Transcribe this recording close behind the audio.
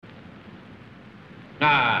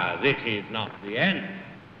This is not the end.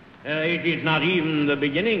 It is not even the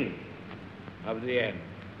beginning of the end.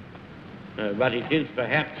 But it is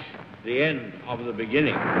perhaps the end of the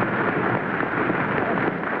beginning.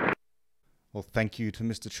 Well, thank you to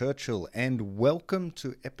Mr. Churchill, and welcome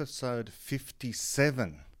to episode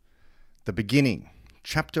 57, The Beginning,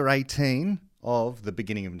 chapter 18 of The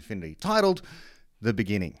Beginning of Infinity, titled The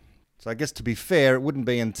Beginning. So I guess to be fair, it wouldn't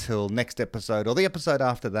be until next episode or the episode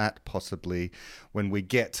after that, possibly, when we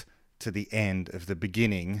get to the end of the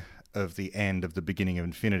beginning of the end of the beginning of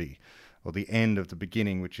infinity, or the end of the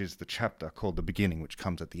beginning, which is the chapter called The Beginning, which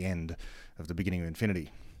comes at the end of the beginning of infinity.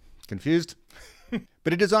 Confused?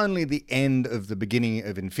 But it is only the end of the beginning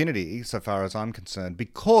of infinity, so far as I'm concerned,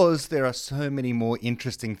 because there are so many more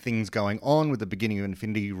interesting things going on with the beginning of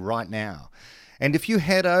infinity right now. And if you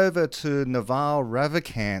head over to Naval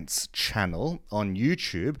Ravikant's channel on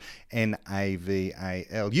YouTube,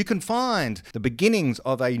 Naval, you can find the beginnings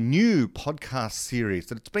of a new podcast series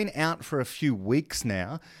that it's been out for a few weeks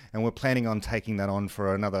now, and we're planning on taking that on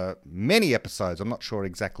for another many episodes. I'm not sure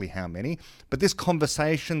exactly how many, but this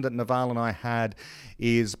conversation that Naval and I had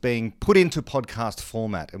is being put into podcast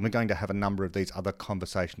format, and we're going to have a number of these other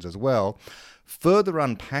conversations as well, further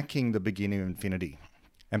unpacking the beginning of infinity,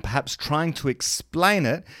 and perhaps trying to explain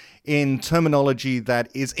it in terminology that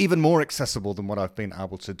is even more accessible than what I've been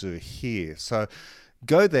able to do here. So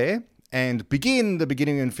go there and begin the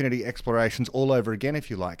beginning of infinity explorations all over again, if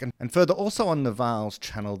you like. And further, also on Naval's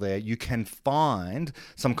channel there, you can find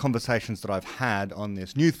some conversations that I've had on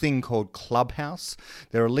this new thing called Clubhouse.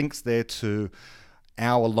 There are links there to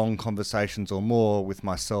hour-long conversations or more with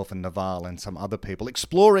myself and Naval and some other people,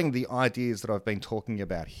 exploring the ideas that I've been talking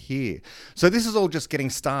about here. So this is all just getting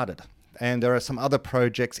started. And there are some other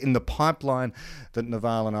projects in the pipeline that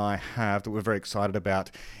Naval and I have that we're very excited about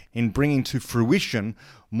in bringing to fruition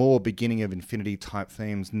more beginning of infinity type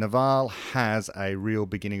themes. Naval has a real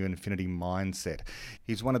beginning of infinity mindset.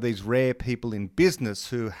 He's one of these rare people in business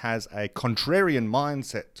who has a contrarian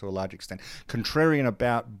mindset to a large extent. Contrarian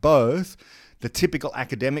about both the typical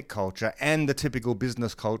academic culture and the typical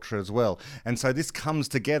business culture as well. And so this comes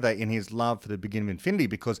together in his love for the beginning of infinity,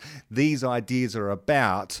 because these ideas are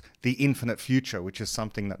about the infinite future, which is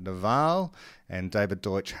something that Naval and David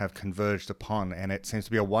Deutsch have converged upon. And it seems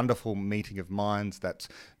to be a wonderful meeting of minds that's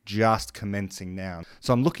just commencing now.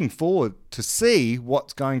 So I'm looking forward to see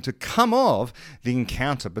what's going to come of the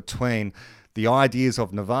encounter between the ideas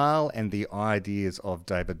of Naval and the ideas of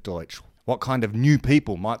David Deutsch. What kind of new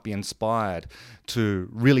people might be inspired to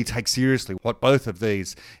really take seriously what both of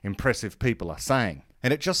these impressive people are saying.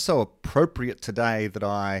 And it's just so appropriate today that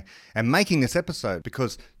I am making this episode,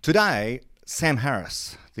 because today Sam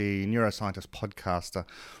Harris, the neuroscientist podcaster,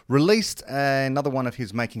 released another one of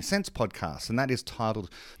his Making Sense podcasts, and that is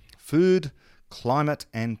titled Food, Climate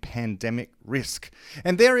and Pandemic Risk.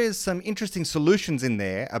 And there is some interesting solutions in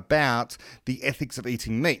there about the ethics of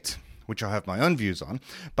eating meat, which I have my own views on,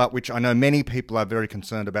 but which I know many people are very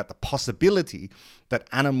concerned about the possibility that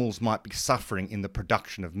animals might be suffering in the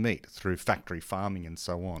production of meat through factory farming and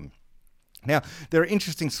so on. Now, there are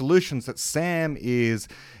interesting solutions that Sam is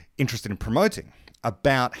interested in promoting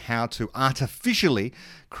about how to artificially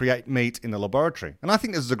create meat in the laboratory. And I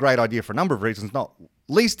think this is a great idea for a number of reasons, not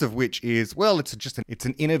least of which is, well, it's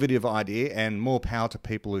an innovative idea, and more power to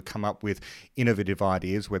people who come up with innovative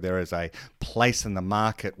ideas where there is a place in the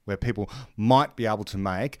market where people might be able to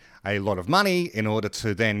make a lot of money in order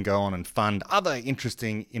to then go on and fund other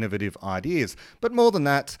interesting, innovative ideas. But more than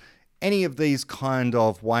that, any of these kind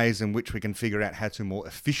of ways in which we can figure out how to more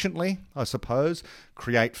efficiently, I suppose,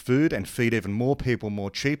 create food and feed even more people more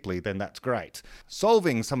cheaply, then that's great.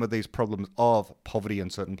 Solving some of these problems of poverty in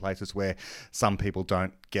certain places where some people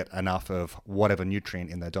don't get enough of whatever nutrient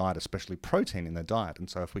in their diet, especially protein in their diet. And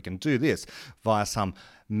so if we can do this via some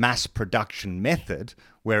mass production method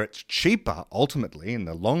where it's cheaper, ultimately, in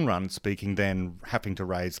the long run speaking, than having to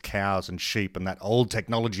raise cows and sheep and that old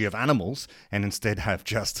technology of animals, and instead have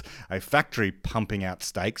just a factory pumping out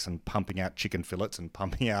steaks and pumping out chicken fillets and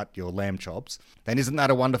pumping out your lamb chops, then isn't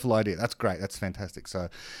that a wonderful idea? That's great. That's fantastic.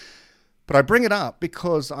 But I bring it up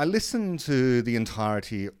because I listened to the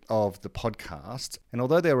entirety of the podcast, and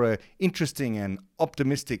although there were interesting and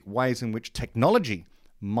optimistic ways in which technology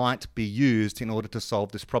might be used in order to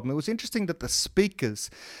solve this problem, it was interesting that the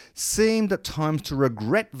speakers seemed at times to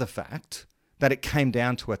regret the fact that it came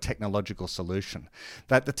down to a technological solution,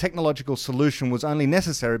 that the technological solution was only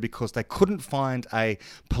necessary because they couldn't find a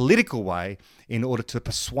political way in order to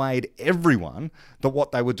persuade everyone that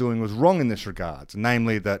what they were doing was wrong in this regard,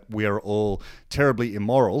 namely that we are all terribly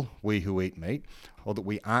immoral, we who eat meat, or that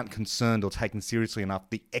we aren't concerned or taken seriously enough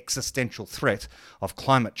the existential threat of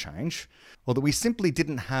climate change, or that we simply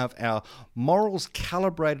didn't have our morals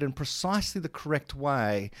calibrated in precisely the correct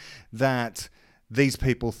way that these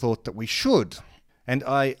people thought that we should. And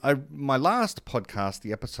my last podcast,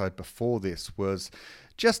 the episode before this, was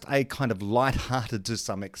just a kind of light-hearted, to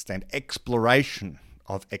some extent, exploration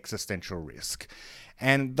of existential risk.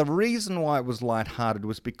 And the reason why it was light-hearted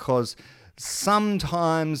was because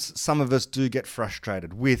sometimes some of us do get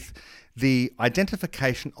frustrated with the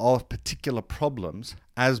identification of particular problems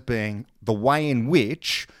as being the way in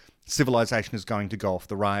which civilization is going to go off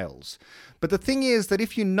the rails. But the thing is that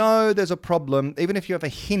if you know there's a problem, even if you have a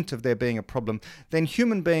hint of there being a problem, then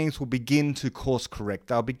human beings will begin to course correct.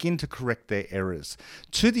 They'll begin to correct their errors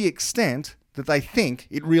to the extent that they think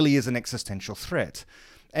it really is an existential threat.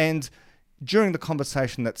 And during the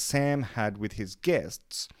conversation that Sam had with his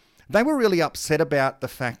guests, they were really upset about the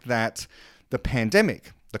fact that the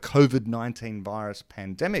pandemic, the COVID-19 virus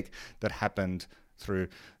pandemic that happened through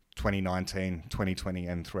 2019, 2020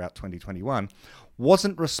 and throughout 2021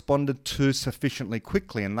 wasn't responded to sufficiently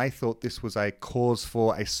quickly, and they thought this was a cause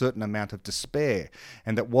for a certain amount of despair,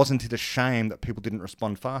 and that wasn't it a shame that people didn't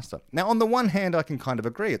respond faster. Now, on the one hand, I can kind of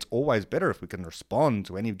agree. It's always better if we can respond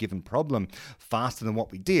to any given problem faster than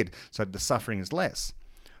what we did, so the suffering is less.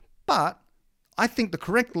 But I think the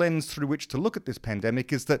correct lens through which to look at this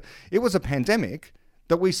pandemic is that it was a pandemic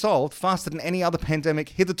that we solved faster than any other pandemic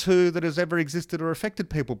hitherto that has ever existed or affected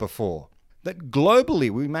people before. That globally,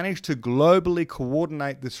 we managed to globally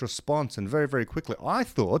coordinate this response, and very, very quickly. I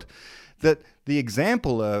thought that the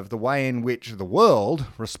example of the way in which the world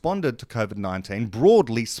responded to COVID-19,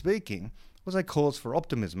 broadly speaking, was a cause for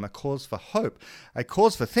optimism, a cause for hope, a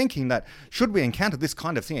cause for thinking that should we encounter this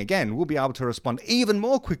kind of thing again, we'll be able to respond even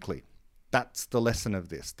more quickly. That's the lesson of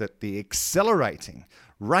this, that the accelerating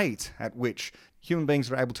rate at which human beings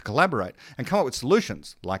are able to collaborate and come up with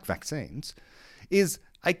solutions, like vaccines, is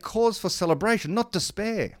a cause for celebration, not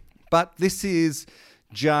despair. But this is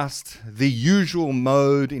just the usual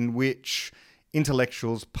mode in which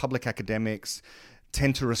intellectuals, public academics,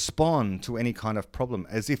 tend to respond to any kind of problem,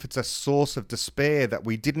 as if it's a source of despair that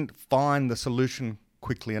we didn't find the solution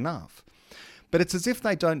quickly enough. But it's as if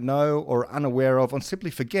they don't know or are unaware of or simply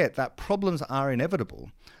forget that problems are inevitable.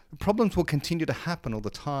 Problems will continue to happen all the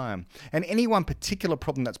time. And any one particular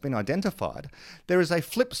problem that's been identified, there is a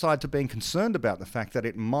flip side to being concerned about the fact that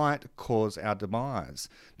it might cause our demise.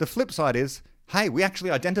 The flip side is, hey, we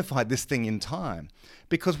actually identified this thing in time,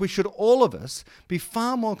 because we should, all of us, be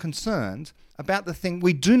far more concerned about the thing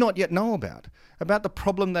we do not yet know about the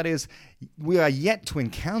problem that is we are yet to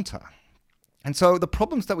encounter. And so the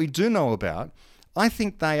problems that we do know about, I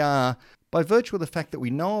think they are, by virtue of the fact that we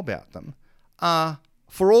know about them, are,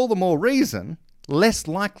 for all the more reason, less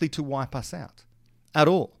likely to wipe us out at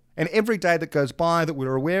all. And every day that goes by that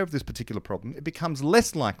we're aware of this particular problem, it becomes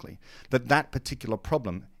less likely that that particular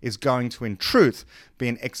problem is going to, in truth, be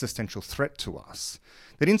an existential threat to us.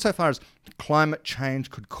 That insofar as climate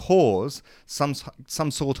change could cause some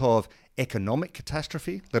sort of economic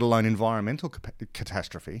catastrophe, let alone environmental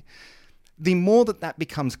catastrophe, the more that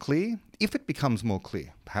becomes clear, if it becomes more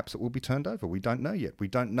clear, perhaps it will be turned over. We don't know yet. We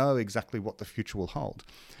don't know exactly what the future will hold.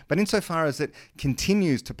 But insofar as it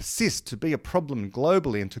continues to persist, to be a problem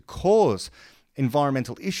globally and to cause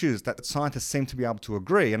environmental issues that scientists seem to be able to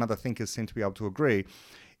agree and other thinkers seem to be able to agree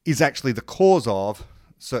is actually the cause of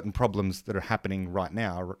certain problems that are happening right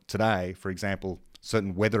now, today, for example,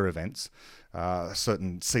 certain weather events,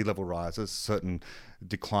 certain sea level rises, certain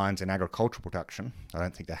declines in agricultural production. I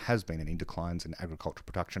don't think there has been any declines in agricultural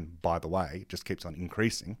production, by the way. It just keeps on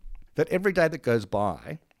increasing. That every day that goes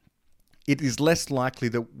by, it is less likely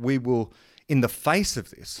that we will, in the face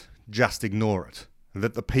of this, just ignore it.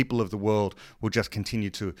 That the people of the world will just continue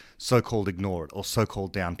to so-called ignore it or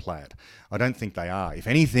so-called downplay it. I don't think they are. If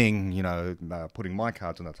anything, putting my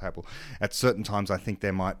cards on the table, at certain times I think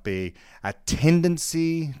there might be a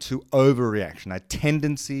tendency to overreaction, a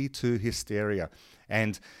tendency to hysteria.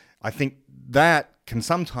 And I think that can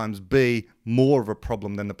sometimes be more of a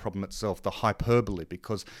problem than the problem itself, the hyperbole,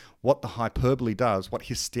 because what the hyperbole does, what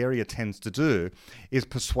hysteria tends to do, is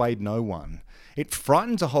persuade no one. It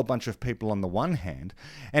frightens a whole bunch of people on the one hand,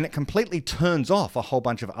 and it completely turns off a whole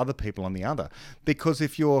bunch of other people on the other. Because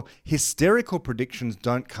if your hysterical predictions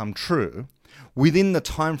don't come true within the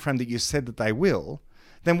time frame that you said that they will,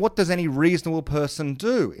 then what does any reasonable person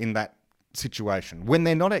do in that situation when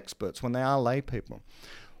they're not experts, when they are lay people?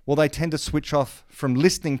 Well, they tend to switch off from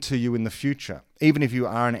listening to you in the future, even if you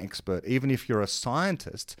are an expert, even if you're a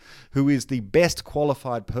scientist who is the best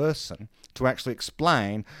qualified person to actually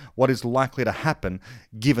explain what is likely to happen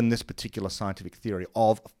given this particular scientific theory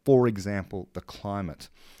of, for example, the climate.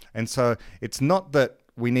 And so it's not that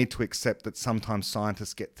we need to accept that sometimes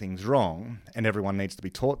scientists get things wrong and everyone needs to be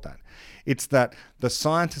taught that. It's that the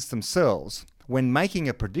scientists themselves, when making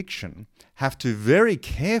a prediction, have to very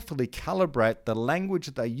carefully calibrate the language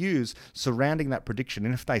that they use surrounding that prediction.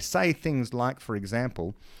 And if they say things like, for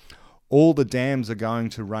example, all the dams are going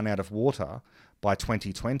to run out of water by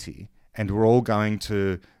 2020 and we're all going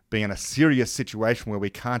to be in a serious situation where we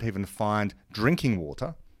can't even find drinking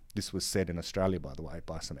water. This was said in Australia, by the way,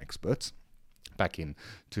 by some experts back in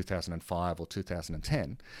 2005 or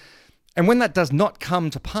 2010. And when that does not come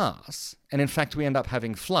to pass, and in fact we end up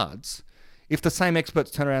having floods, if the same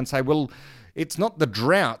experts turn around and say, well, it's not the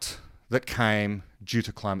drought that came due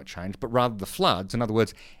to climate change, but rather the floods, in other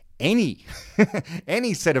words, any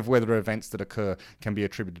set of weather events that occur can be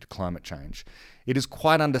attributed to climate change, it is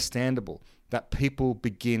quite understandable that people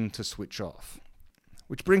begin to switch off.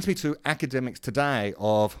 Which brings me to academics today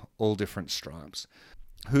of all different stripes,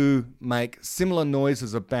 who make similar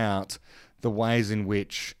noises about the ways in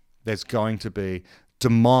which there's going to be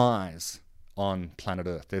demise on planet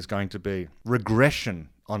Earth. There's going to be regression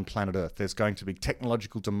on planet Earth. There's going to be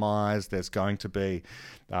technological demise. There's going to be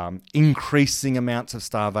increasing amounts of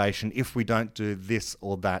starvation if we don't do this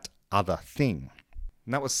or that other thing.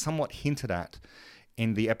 And that was somewhat hinted at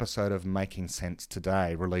in the episode of Making Sense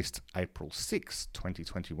Today, released April 6,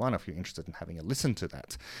 2021, if you're interested in having a listen to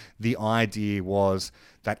that. The idea was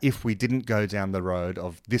that if we didn't go down the road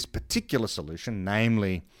of this particular solution,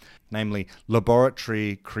 namely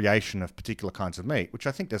laboratory creation of particular kinds of meat, which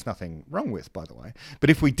I think there's nothing wrong with, by the way, but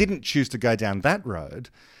if we didn't choose to go down that road,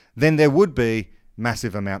 then there would be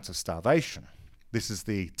massive amounts of starvation. This is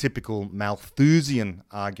the typical Malthusian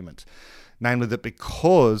argument, namely that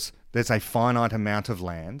because there's a finite amount of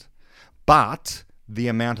land, but the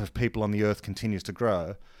amount of people on the earth continues to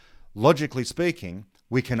grow, logically speaking,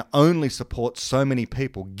 we can only support so many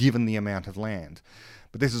people given the amount of land.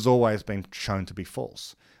 But this has always been shown to be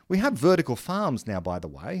false. We have vertical farms now, by the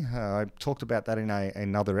way. I talked about that in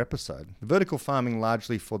another episode. Vertical farming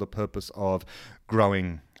largely for the purpose of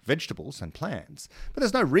growing vegetables and plants. But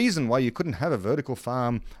there's no reason why you couldn't have a vertical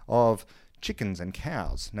farm of chickens and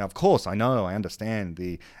cows. Now, of course, I understand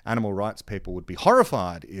the animal rights people would be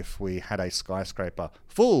horrified if we had a skyscraper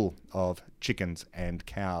full of chickens and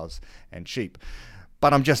cows and sheep.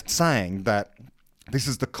 But I'm just saying that this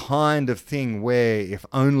is the kind of thing where if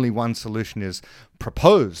only one solution is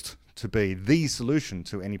proposed to be the solution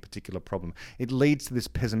to any particular problem, it leads to this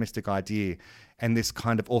pessimistic idea and this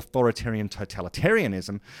kind of authoritarian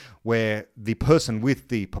totalitarianism where the person with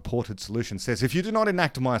the purported solution says, if you do not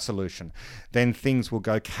enact my solution, then things will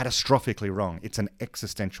go catastrophically wrong. It's an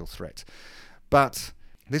existential threat. But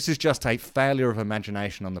this is just a failure of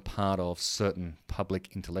imagination on the part of certain public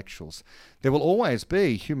intellectuals. There will always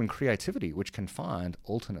be human creativity which can find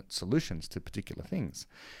alternate solutions to particular things.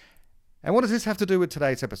 And what does this have to do with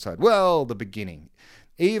today's episode? Well, the beginning.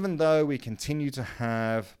 Even though we continue to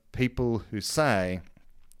have people who say,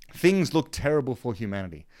 things look terrible for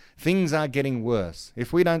humanity, things are getting worse,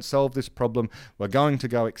 if we don't solve this problem, we're going to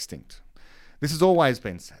go extinct. This has always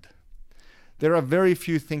been said. There are very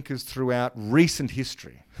few thinkers throughout recent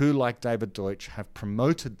history who, like David Deutsch, have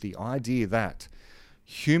promoted the idea that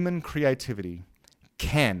human creativity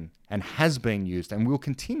can and has been used and will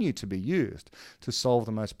continue to be used to solve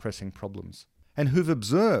the most pressing problems, and who've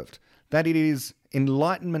observed that it is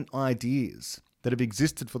Enlightenment ideas that have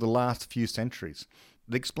existed for the last few centuries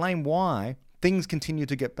that explain why things continue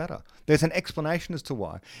to get better. There's an explanation as to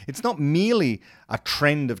why. It's not merely a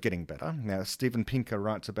trend of getting better. Now, Steven Pinker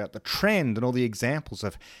writes about the trend and all the examples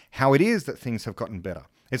of how it is that things have gotten better.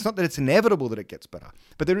 It's not that it's inevitable that it gets better,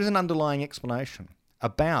 but there is an underlying explanation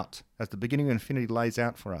about, as the beginning of Infinity lays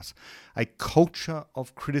out for us, a culture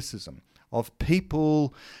of criticism, of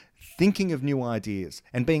people thinking of new ideas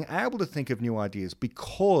and being able to think of new ideas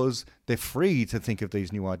because they're free to think of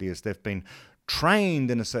these new ideas. They've been trained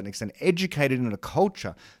in a certain extent, educated in a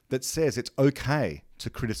culture that says it's okay to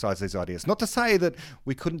criticize these ideas. Not to say that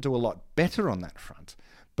we couldn't do a lot better on that front,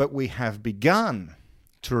 but we have begun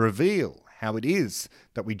to reveal how it is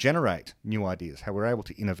that we generate new ideas, how we're able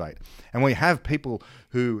to innovate. And we have people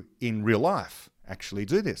who in real life actually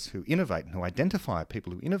do this, who innovate and who identify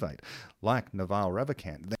people who innovate, like Naval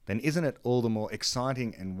Ravikant. Then isn't it all the more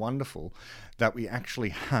exciting and wonderful that we actually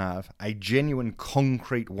have a genuine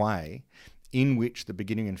concrete way in which the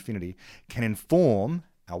beginning of Infinity can inform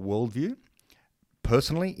our worldview,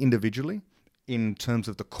 personally, individually, in terms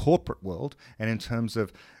of the corporate world, and in terms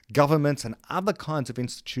of governments and other kinds of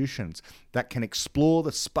institutions that can explore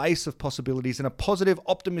the space of possibilities in a positive,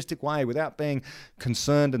 optimistic way without being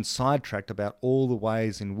concerned and sidetracked about all the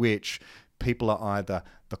ways in which people are either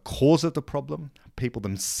the cause of the problem, people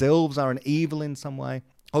themselves are an evil in some way,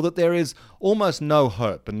 or that there is almost no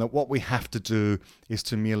hope and that what we have to do is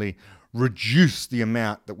to merely reduce the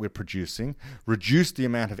amount that we're producing, reduce the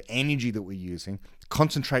amount of energy that we're using,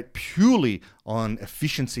 concentrate purely on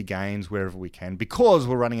efficiency gains wherever we can because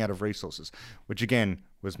we're running out of resources, which again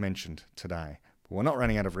was mentioned today. But we're not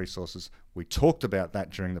running out of resources. We talked about that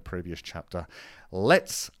during the previous chapter.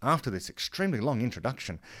 Let's, after this extremely long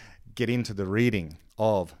introduction, get into the reading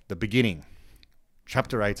of the beginning,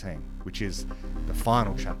 chapter 18, which is the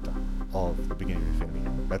final chapter of the beginning of Infinity.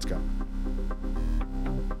 Let's go.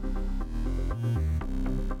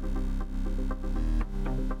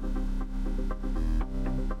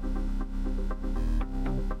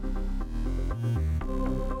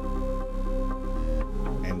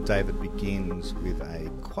 And David begins with a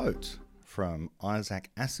quote from Isaac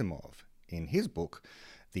Asimov in his book,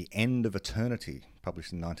 The End of Eternity,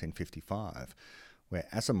 published in 1955, where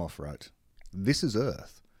Asimov wrote, "This is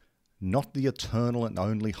Earth, not the eternal and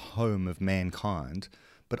only home of mankind,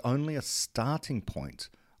 but only a starting point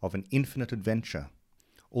of an infinite adventure.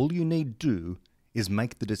 All you need do is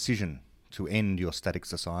make the decision to end your static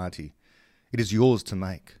society. It is yours to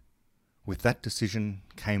make. With that decision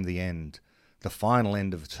came the end, the final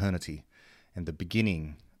end of eternity, and the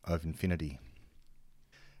beginning of infinity."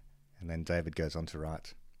 And then David goes on to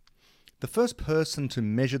write, "The first person to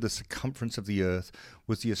measure the circumference of the earth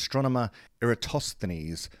was the astronomer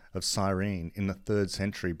Eratosthenes of Cyrene in the 3rd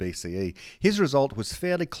century BCE. His result was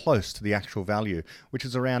fairly close to the actual value, which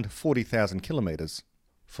is around 40,000 kilometres.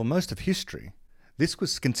 For most of history, this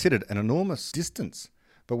was considered an enormous distance.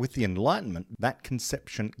 But with the Enlightenment, that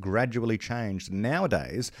conception gradually changed.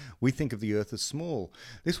 Nowadays, we think of the Earth as small.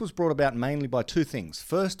 This was brought about mainly by two things.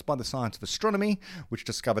 First, by the science of astronomy, which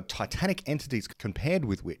discovered titanic entities compared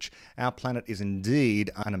with which our planet is indeed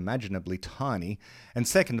unimaginably tiny. And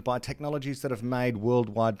second, by technologies that have made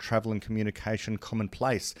worldwide travel and communication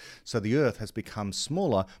commonplace. So the Earth has become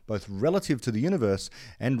smaller, both relative to the universe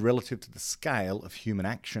and relative to the scale of human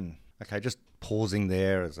action." Okay, just pausing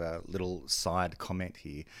there as a little side comment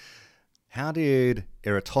here. How did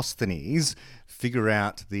Eratosthenes figure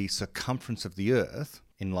out the circumference of the Earth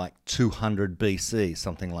in like 200 BC,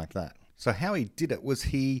 something like that? So how he did it was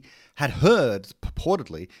he had heard,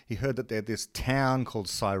 purportedly, he heard that there's this town called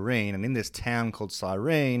Cyrene, and in this town called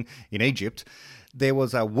Cyrene in Egypt, there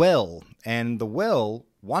was a well, and the well,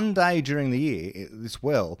 one day during the year, this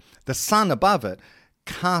well, the sun above it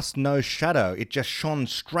cast no shadow. It just shone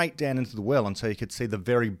straight down into the well, and so you could see the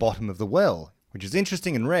very bottom of the well, which is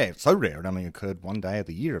interesting and rare. So rare, it only occurred one day of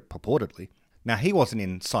the year, purportedly. Now, he wasn't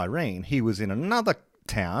in Cyrene. He was in another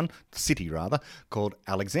town, city rather, called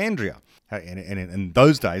Alexandria. And in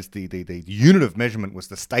those days, the unit of measurement was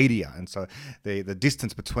the stadia, and so the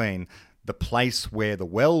distance between the place where the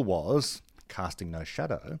well was, casting no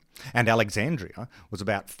shadow, and Alexandria was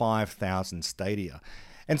about 5,000 stadia.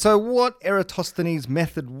 And so what Eratosthenes'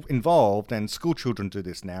 method involved, and school children do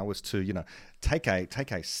this now, was to, take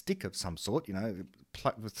a stick of some sort,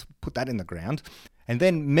 put that in the ground, and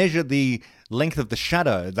then measure the length of the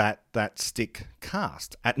shadow that stick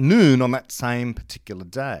cast at noon on that same particular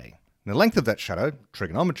day. And the length of that shadow,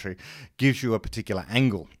 trigonometry, gives you a particular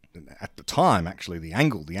angle. At the time, actually, the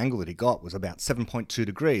angle that he got was about 7.2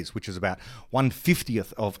 degrees, which is about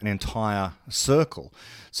 1/50th of an entire circle.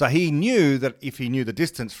 So he knew that if he knew the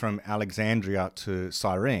distance from Alexandria to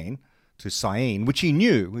Cyrene, which he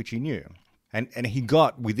knew, and he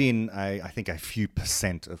got within, I think, a few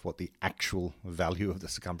percent of what the actual value of the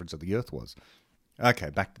circumference of the Earth was. Okay,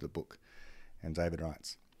 back to the book. And David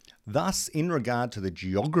writes, "Thus, in regard to the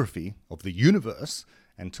geography of the universe,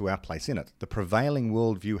 and to our place in it, the prevailing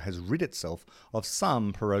worldview has rid itself of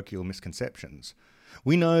some parochial misconceptions.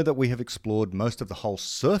 We know that we have explored most of the whole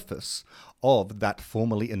surface of that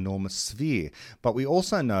formerly enormous sphere, but we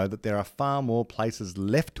also know that there are far more places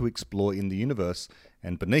left to explore in the universe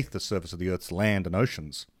and beneath the surface of the Earth's land and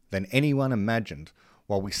oceans than anyone imagined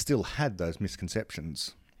while we still had those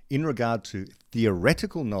misconceptions. In regard to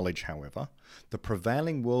theoretical knowledge, however, the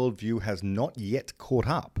prevailing worldview has not yet caught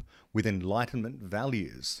up with Enlightenment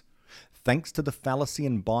values. Thanks to the fallacy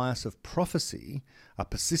and bias of prophecy, a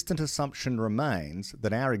persistent assumption remains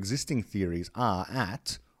that our existing theories are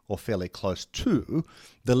at, or fairly close to,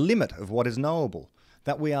 the limit of what is knowable,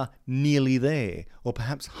 that we are nearly there, or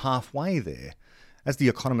perhaps halfway there. As the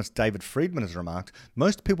economist David Friedman has remarked,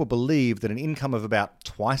 most people believe that an income of about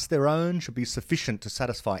twice their own should be sufficient to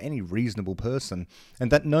satisfy any reasonable person,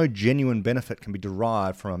 and that no genuine benefit can be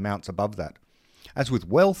derived from amounts above that. As with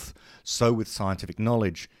wealth, so with scientific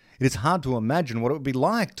knowledge. It is hard to imagine what it would be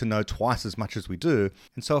like to know twice as much as we do,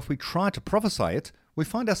 and so if we try to prophesy it, we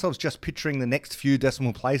find ourselves just picturing the next few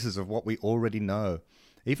decimal places of what we already know.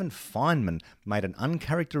 Even Feynman made an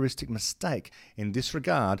uncharacteristic mistake in this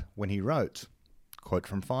regard when he wrote, quote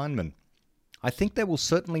from Feynman, "I think there will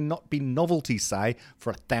certainly not be novelty, say,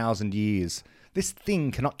 for 1,000 years. This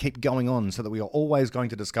thing cannot keep going on so that we are always going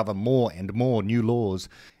to discover more and more new laws.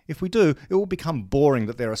 If we do, it will become boring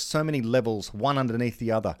that there are so many levels, one underneath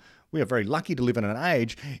the other. We are very lucky to live in an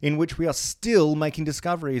age in which we are still making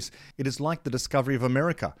discoveries. It is like the discovery of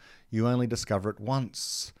America. You only discover it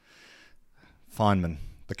once." Feynman,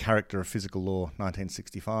 The Character of Physical Law,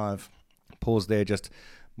 1965. Pause there, just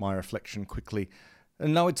my reflection quickly.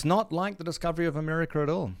 No, it's not like the discovery of America at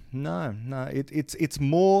all. No. It's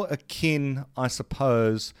more akin, I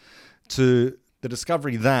suppose, to the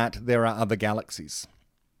discovery that there are other galaxies.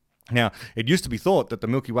 Now, it used to be thought that the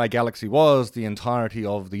Milky Way galaxy was the entirety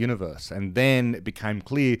of the universe, and then it became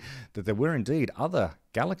clear that there were indeed other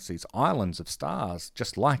galaxies, islands of stars,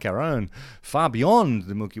 just like our own, far beyond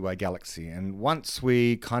the Milky Way galaxy. And once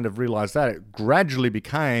we kind of realized that, it gradually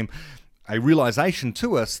became a realization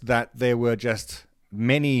to us that there were just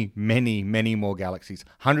many, many, many more galaxies,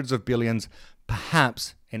 hundreds of billions,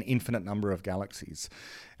 perhaps an infinite number of galaxies.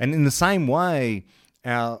 And in the same way,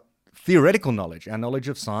 our theoretical knowledge, our knowledge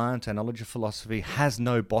of science, our knowledge of philosophy has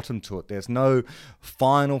no bottom to it. There's no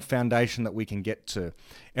final foundation that we can get to.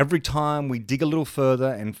 Every time we dig a little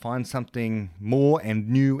further and find something more and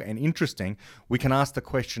new and interesting, we can ask the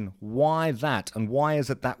question, why that? And why is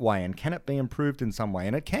it that way? And can it be improved in some way?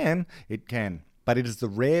 And it can. But it is the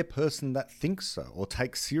rare person that thinks so or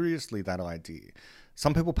takes seriously that idea.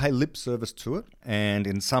 Some people pay lip service to it, and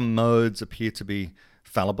in some modes appear to be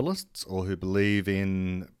fallibilists or who believe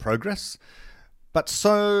in progress. But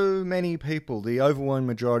so many people, the overwhelming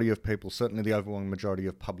majority of people, certainly the overwhelming majority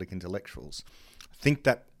of public intellectuals, think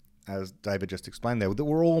that, as David just explained there, that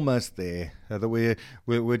we're almost there, that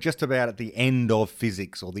we're just about at the end of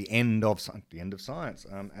physics or the end of science,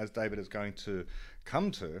 as David is going to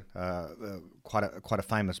come to quite a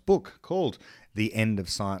famous book called The End of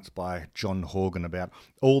Science by John Horgan, about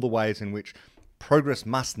all the ways in which progress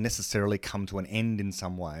must necessarily come to an end in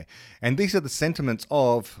some way. And these are the sentiments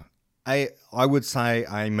of, I would say,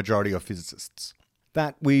 a majority of physicists.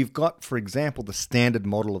 That we've got, for example, the standard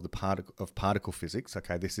model of particle physics.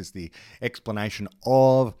 Okay, this is the explanation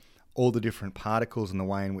of all the different particles and the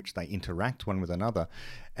way in which they interact one with another.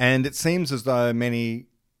 And it seems as though many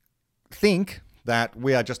think that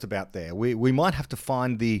we are just about there. We might have to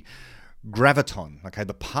find the graviton, okay,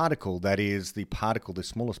 the particle that is the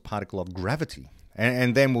smallest particle of gravity.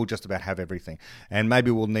 And then we'll just about have everything. And maybe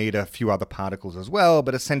we'll need a few other particles as well,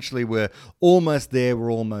 but essentially we're almost there,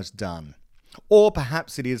 we're almost done. Or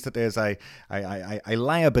perhaps it is that there's a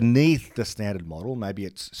layer beneath the standard model. Maybe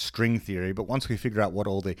it's string theory, but once we figure out what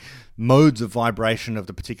all the modes of vibration of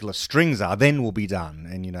the particular strings are, then we'll be done.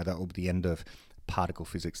 And, that will be the end of particle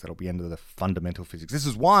physics. That'll be the end of the fundamental physics. This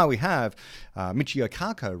is why we have Michio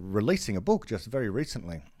Kaku releasing a book just very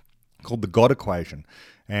recently called The God Equation.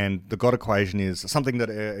 And the God Equation is something that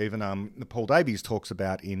even Paul Davies talks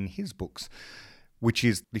about in his books, which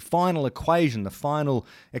is the final equation, the final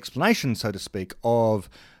explanation, so to speak, of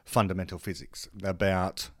fundamental physics,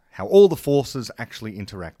 about how all the forces actually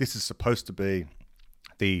interact. This is supposed to be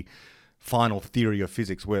the final theory of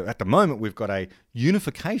physics, where at the moment we've got a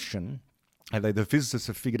unification. The physicists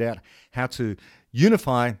have figured out how to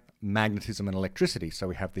unify magnetism and electricity. So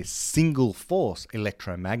we have this single force,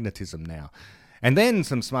 electromagnetism now. And then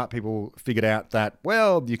some smart people figured out that,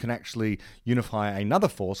 well, you can actually unify another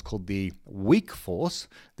force called the weak force.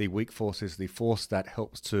 The weak force is the force that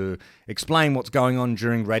helps to explain what's going on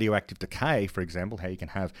during radioactive decay, for example, how you can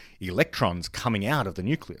have electrons coming out of the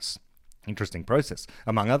nucleus. Interesting process,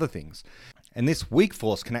 among other things. And this weak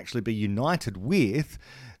force can actually be united with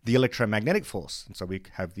the electromagnetic force. And so we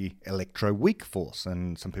have the electroweak force,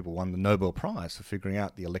 and some people won the Nobel Prize for figuring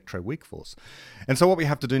out the electroweak force. And so what we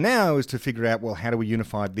have to do now is to figure out, well, how do we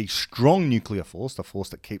unify the strong nuclear force, the force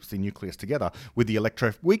that keeps the nucleus together, with the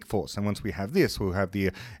electroweak force? And once we have this, we'll have the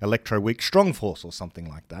electroweak strong force or something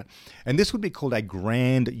like that. And this would be called a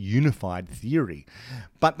grand unified theory.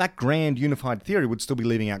 But that grand unified theory would still be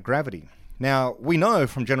leaving out gravity. Now, we know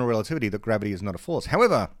from general relativity that gravity is not a force.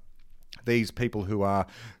 However, these people who are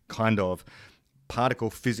kind of particle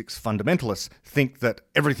physics fundamentalists think that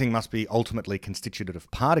everything must be ultimately constituted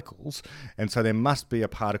of particles, and so there must be a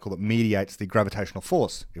particle that mediates the gravitational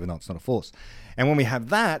force, even though it's not a force. And when we have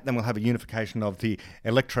that, then we'll have a unification of the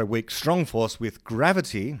electroweak strong force with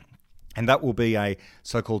gravity, and that will be a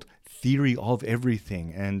so-called theory of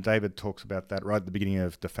everything. And David talks about that right at the beginning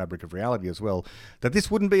of The Fabric of Reality as well, that this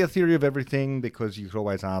wouldn't be a theory of everything because you could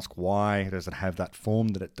always ask, why does it have that form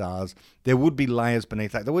that it does? There would be layers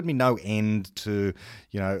beneath that. There would be no end to,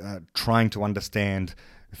 trying to understand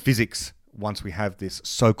physics once we have this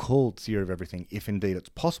so-called theory of everything, if indeed it's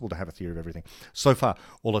possible to have a theory of everything. So far,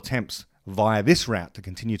 all attempts via this route to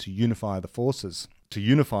continue to unify the forces, to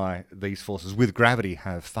unify these forces with gravity,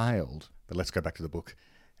 have failed. But let's go back to the book.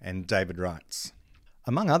 And David writes,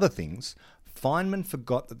 among other things, Feynman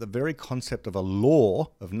forgot that the very concept of a law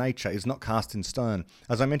of nature is not cast in stone.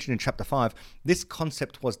 As I mentioned in chapter 5, this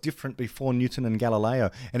concept was different before Newton and Galileo,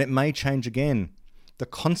 and it may change again. The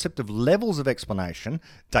concept of levels of explanation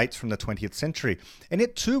dates from the 20th century, and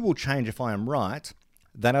it too will change if I am right,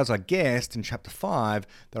 that as I guessed in chapter 5,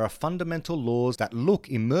 there are fundamental laws that look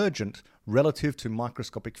emergent relative to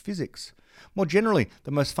microscopic physics. More generally,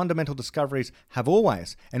 the most fundamental discoveries have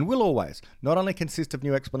always, and will always, not only consist of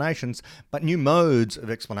new explanations, but new modes of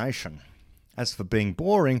explanation. As for being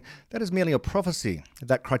boring, that is merely a prophecy,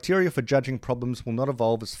 that criteria for judging problems will not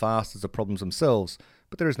evolve as fast as the problems themselves,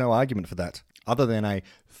 but there is no argument for that, other than a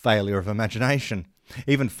failure of imagination.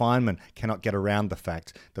 Even Feynman cannot get around the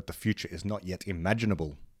fact that the future is not yet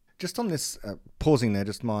imaginable. Just on this, pausing there,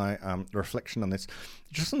 just my reflection on this,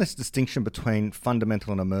 just on this distinction between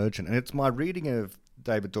fundamental and emergent, and it's my reading of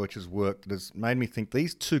David Deutsch's work that has made me think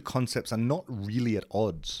these two concepts are not really at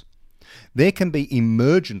odds. There can be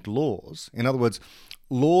emergent laws, in other words,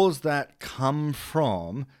 laws that come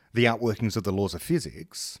from the outworkings of the laws of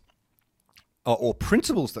physics, or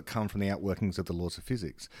principles that come from the outworkings of the laws of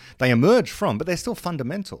physics. They emerge from, but they're still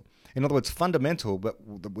fundamental. In other words, fundamental, but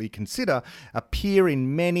that we consider, appear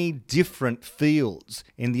in many different fields,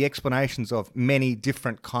 in the explanations of many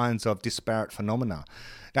different kinds of disparate phenomena.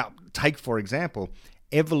 Now, take, for example,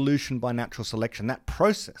 evolution by natural selection, that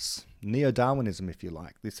process, neo-Darwinism, if you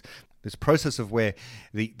like, this process of where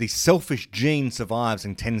the selfish gene survives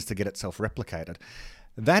and tends to get itself replicated.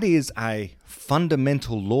 That is a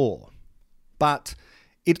fundamental law. But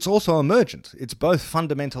it's also emergent. It's both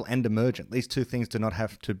fundamental and emergent. These two things do not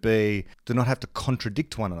have to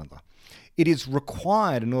contradict one another. It is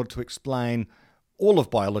required in order to explain all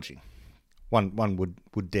of biology, one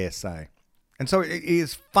would dare say. And so it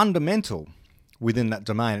is fundamental within that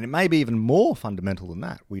domain. And it may be even more fundamental than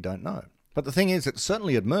that. We don't know. But the thing is, it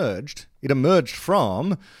certainly emerged. It emerged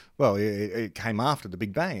from, well, it came after the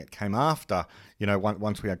Big Bang. It came after,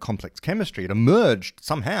 once we had complex chemistry. It emerged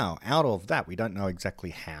somehow out of that. We don't know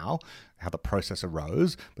exactly how the process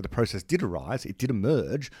arose, but the process did arise. It did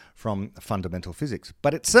emerge from fundamental physics,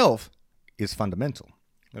 but itself is fundamental.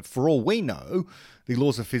 And for all we know, the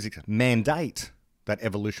laws of physics mandate that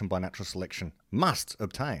evolution by natural selection must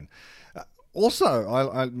obtain.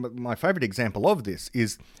 Also, my favourite example of this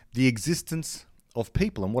is the existence of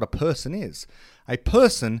people and what a person is. A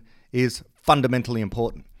person is fundamentally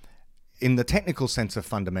important in the technical sense of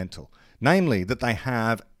fundamental, namely that they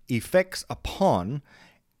have effects upon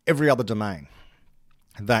every other domain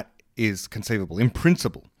that is conceivable. In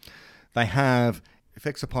principle, they have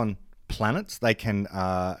effects upon planets. They can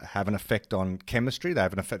have an effect on chemistry. They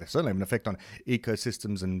certainly have an effect on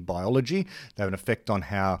ecosystems and biology. They have an effect on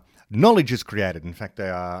how knowledge is created. In fact, they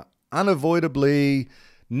are unavoidably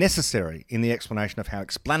necessary in the explanation of how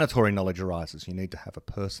explanatory knowledge arises. You need to have a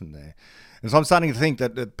person there. And so I'm starting to think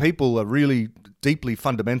that people are really deeply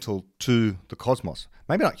fundamental to the cosmos.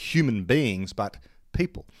 Maybe not human beings, but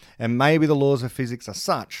people. And maybe the laws of physics are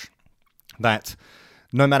such that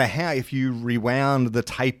no matter how, if you rewound the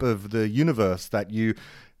tape of the universe, that you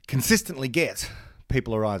consistently get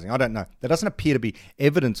people arising. I don't know. There doesn't appear to be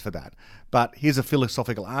evidence for that. But here's a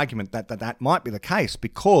philosophical argument that might be the case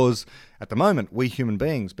because at the moment, we human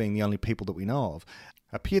beings, being the only people that we know of,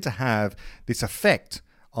 appear to have this effect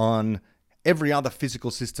on every other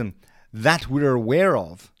physical system that we're aware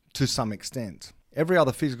of to some extent. Every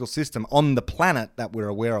other physical system on the planet that we're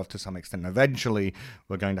aware of to some extent. Eventually,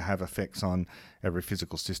 we're going to have effects on every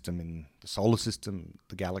physical system in the solar system,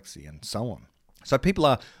 the galaxy, and so on. So people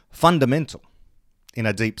are fundamental in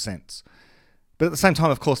a deep sense. But at the same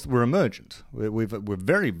time, of course, we're emergent. We're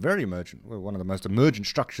very, very emergent. We're one of the most emergent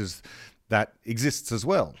structures that exists as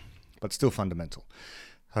well, but still fundamental.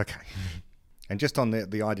 Okay. And just on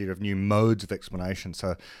the idea of new modes of explanation.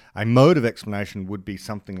 So a mode of explanation would be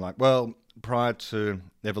something like, well, prior to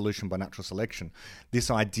evolution by natural selection, this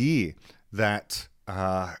idea that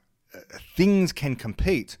things can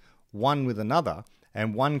compete one with another,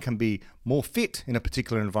 and one can be more fit in a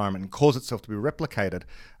particular environment and cause itself to be replicated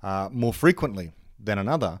more frequently than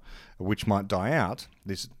another, which might die out.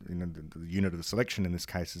 This, the unit of the selection in this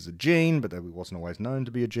case is a gene, but it wasn't always known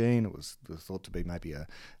to be a gene. It was thought to be maybe a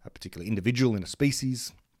particular individual in a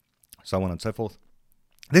species, so on and so forth.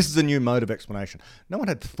 This is a new mode of explanation. No one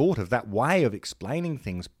had thought of that way of explaining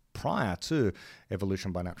things prior to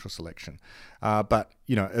evolution by natural selection. But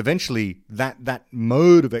eventually that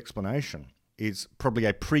mode of explanation is probably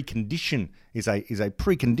a precondition, is a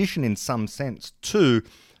precondition in some sense to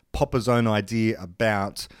Popper's own idea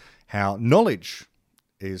about how knowledge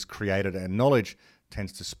is created and knowledge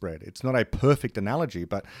tends to spread. It's not a perfect analogy,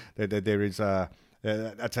 but there is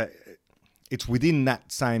it's within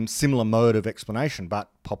that same similar mode of explanation,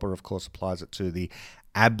 but Popper, of course, applies it to the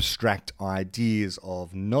abstract ideas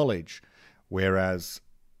of knowledge, whereas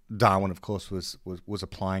Darwin, of course, was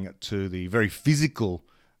applying it to the very physical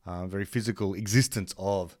existence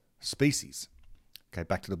of species. Okay,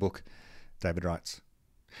 back to the book. David writes,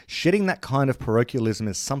 shedding that kind of parochialism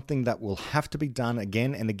is something that will have to be done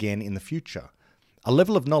again and again in the future. A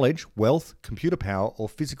level of knowledge, wealth, computer power, or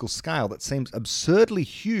physical scale that seems absurdly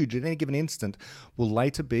huge at any given instant will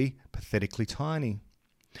later be pathetically tiny.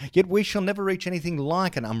 Yet we shall never reach anything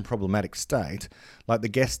like an unproblematic state. Like the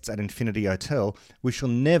guests at Infinity Hotel, we shall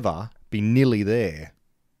never be nearly there.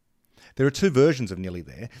 There are two versions of nearly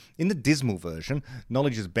there. In the dismal version,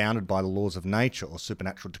 knowledge is bounded by the laws of nature or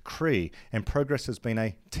supernatural decree, and progress has been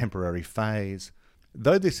a temporary phase.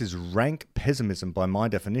 Though this is rank pessimism by my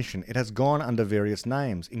definition, it has gone under various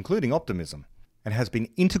names, including optimism, and has been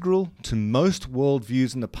integral to most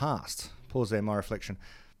worldviews in the past. Pause there, my reflection.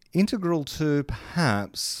 Integral to,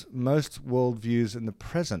 perhaps, most worldviews in the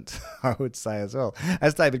present, I would say as well.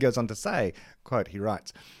 As David goes on to say, quote, he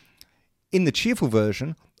writes, in the cheerful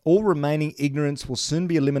version, all remaining ignorance will soon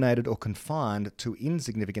be eliminated or confined to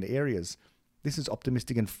insignificant areas. This is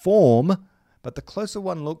optimistic in form, but the closer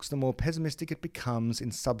one looks, the more pessimistic it becomes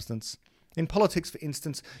in substance. In politics, for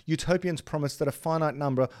instance, utopians promise that a finite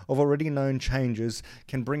number of already known changes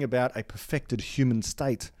can bring about a perfected human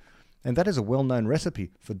state. And that is a well-known recipe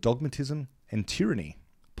for dogmatism and tyranny.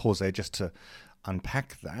 Pause there just to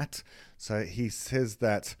unpack that. So he says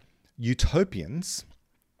that utopians,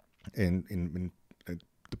 in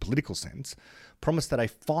the political sense, promise that a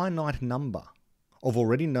finite number of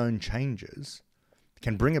already known changes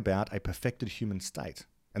can bring about a perfected human state.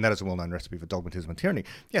 And that is a well-known recipe for dogmatism and tyranny.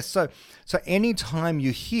 Yes, so any time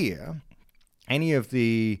you hear any of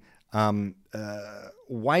the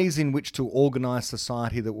ways in which to organize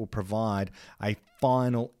society that will provide a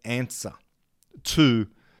final answer to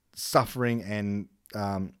suffering and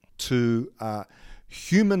to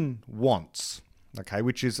human wants, okay,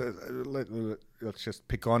 which is, let's just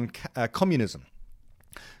pick on communism.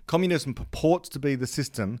 Communism purports to be the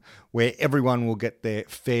system where everyone will get their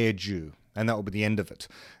fair due, and that will be the end of it.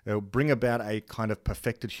 It will bring about a kind of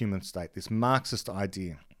perfected human state, this Marxist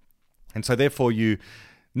idea. And so therefore you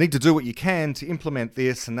need to do what you can to implement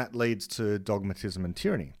this, and that leads to dogmatism and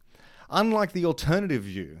tyranny. Unlike the alternative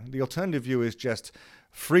view is just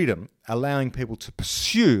freedom, allowing people to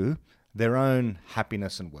pursue their own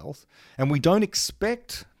happiness and wealth, and we don't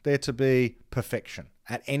expect there to be perfection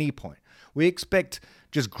at any point. We expect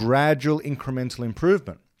just gradual incremental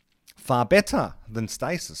improvement. Far better than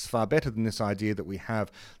stasis, far better than this idea that we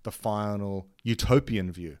have the final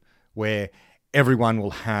utopian view where everyone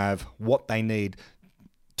will have what they need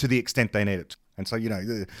to the extent they need it. And so,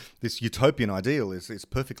 this utopian ideal is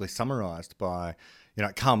perfectly summarized by,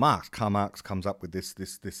 Karl Marx. Karl Marx comes up with this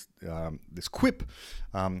quip,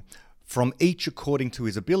 from each according to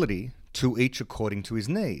his ability to each according to his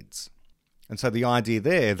needs. And so the idea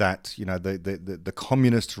there that, the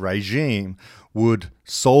communist regime would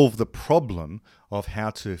solve the problem of how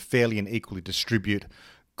to fairly and equally distribute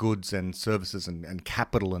goods and services and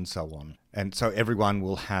capital and so on. And so everyone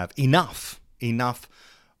will have enough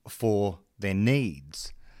for their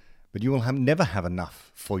needs. But you will never have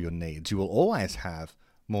enough for your needs. You will always have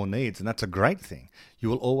more needs, and that's a great thing. You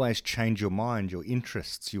will always change your mind, your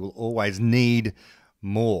interests. You will always need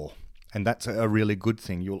more. And that's a really good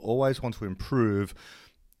thing. You'll always want to improve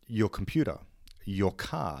your computer, your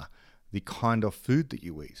car, the kind of food that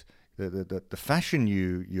you eat, the fashion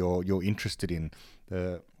you're interested in,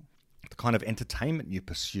 the kind of entertainment you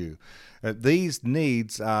pursue. These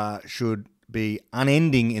needs should be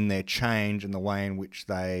unending in their change and the way in which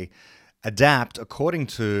they adapt according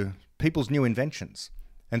to people's new inventions.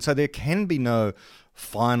 And so there can be no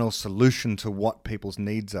final solution to what people's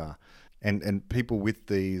needs are. And people with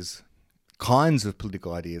these kinds of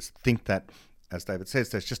political ideas think that, as David says,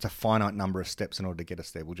 there's just a finite number of steps in order to get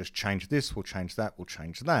us there. We'll just change this, we'll change that, we'll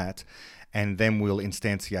change that, and then we'll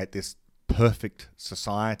instantiate this perfect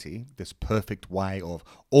society, this perfect way of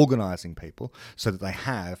organising people so that they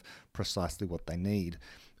have precisely what they need.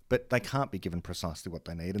 But they can't be given precisely what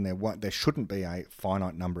they need, and there shouldn't be a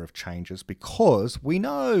finite number of changes, because we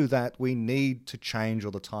know that we need to change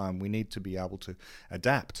all the time. We need to be able to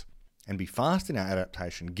adapt and be fast in our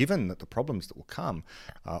adaptation, given that the problems that will come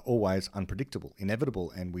are always unpredictable,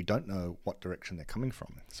 inevitable, and we don't know what direction they're coming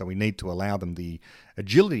from. So we need to allow them the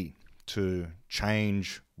agility to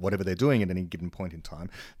change whatever they're doing at any given point in time.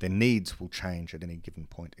 Their needs will change at any given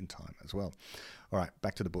point in time as well. All right,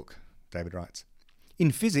 back to the book. David writes,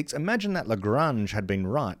 "In physics, imagine that Lagrange had been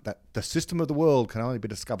right, that the system of the world can only be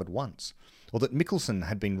discovered once, or that Michelson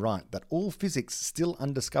had been right, that all physics still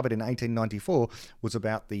undiscovered in 1894 was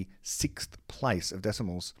about the 6th place of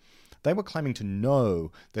decimals. They were claiming to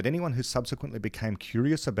know that anyone who subsequently became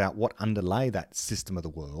curious about what underlay that system of the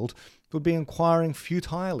world would be inquiring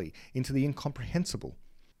futilely into the incomprehensible,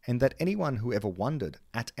 and that anyone who ever wondered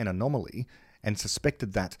at an anomaly and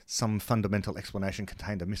suspected that some fundamental explanation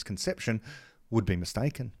contained a misconception would be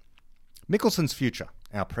mistaken. Michelson's future,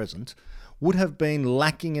 our present, would have been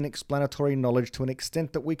lacking in explanatory knowledge to an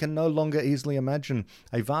extent that we can no longer easily imagine.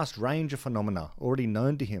 A vast range of phenomena already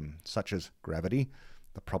known to him, such as gravity,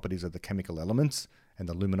 the properties of the chemical elements, and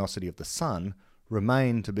the luminosity of the sun,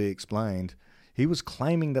 remain to be explained. He was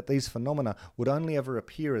claiming that these phenomena would only ever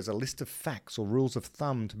appear as a list of facts or rules of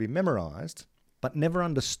thumb to be memorized, but never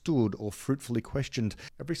understood or fruitfully questioned.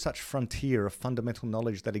 Every such frontier of fundamental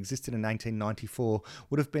knowledge that existed in 1894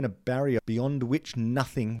 would have been a barrier beyond which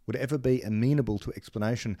nothing would ever be amenable to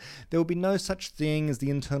explanation. There would be no such thing as the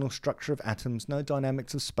internal structure of atoms, no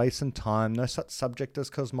dynamics of space and time, no such subject as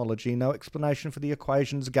cosmology, no explanation for the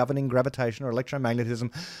equations governing gravitation or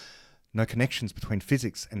electromagnetism, no connections between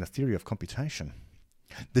physics and the theory of computation.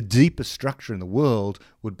 The deepest structure in the world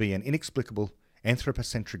would be an inexplicable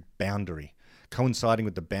anthropocentric boundary, coinciding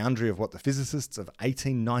with the boundary of what the physicists of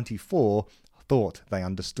 1894 thought they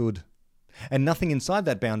understood. And nothing inside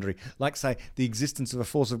that boundary, like, say, the existence of a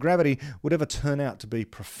force of gravity, would ever turn out to be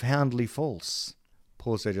profoundly false.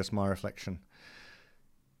 Pause there, just my reflection.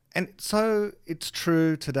 And so it's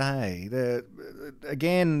true today.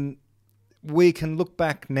 Again, we can look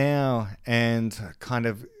back now and kind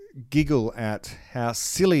of giggle at how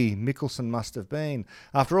silly Michelson must have been.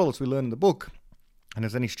 After all, as we learn in the book, and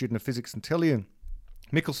as any student of physics can tell you,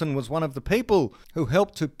 Michelson was one of the people who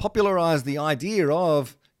helped to popularise the idea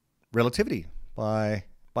of relativity by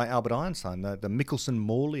Albert Einstein, the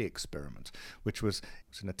Michelson-Morley experiment, which was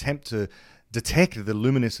an attempt to detect the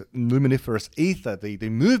luminiferous ether, the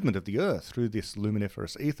movement of the Earth through this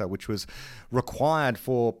luminiferous ether, which was required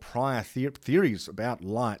for prior theories about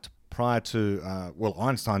light prior to,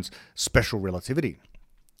 Einstein's special relativity.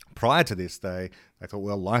 Prior to this, they thought,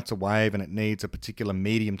 well, light's a wave and it needs a particular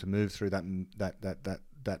medium to move through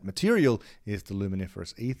that material is the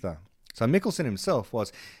luminiferous ether. So Michelson himself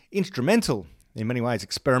was instrumental in many ways,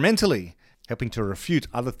 experimentally, helping to refute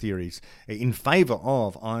other theories in favour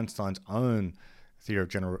of Einstein's own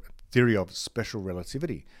theory of special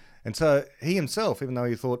relativity. And so he himself, even though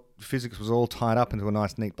he thought physics was all tied up into a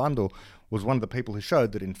nice neat bundle, was one of the people who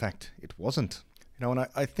showed that in fact it wasn't. And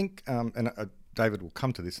I think, David will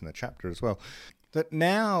come to this in the chapter as well, that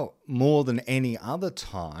now more than any other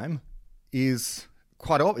time is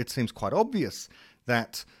it seems quite obvious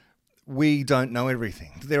that we don't know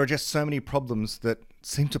everything. There are just so many problems that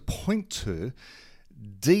seem to point to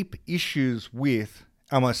deep issues with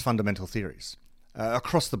our most fundamental theories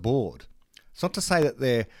across the board. It's not to say that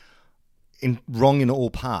they're wrong in all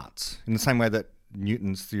parts, in the same way that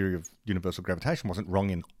Newton's theory of universal gravitation wasn't wrong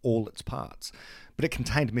in all its parts, but it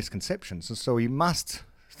contained misconceptions. And so we must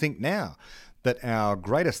think now that our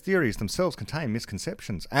greatest theories themselves contain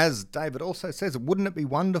misconceptions. As David also says, wouldn't it be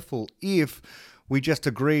wonderful if we just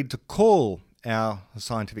agreed to call our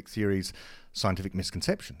scientific theories scientific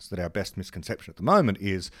misconceptions, that our best misconception at the moment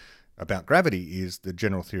is about gravity is the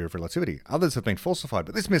general theory of relativity. Others have been falsified,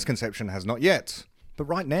 but this misconception has not yet. But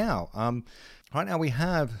right now we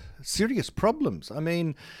have serious problems. I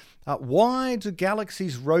mean, why do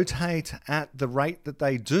galaxies rotate at the rate that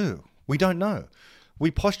they do? We don't know. We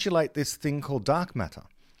postulate this thing called dark matter.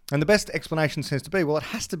 And the best explanation seems to be, well, it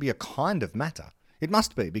has to be a kind of matter. It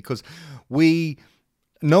must be, because we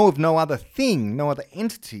know of no other thing, no other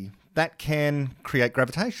entity that can create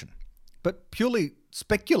gravitation. But purely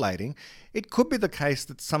speculating, it could be the case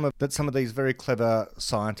that some of these very clever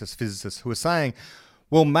scientists, physicists who are saying,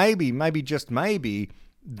 well, maybe, just maybe,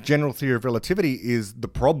 general theory of relativity is the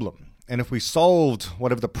problem. And if we solved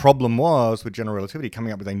whatever the problem was with general relativity,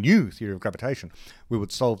 coming up with a new theory of gravitation, we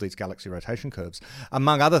would solve these galaxy rotation curves,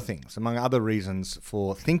 among other things, among other reasons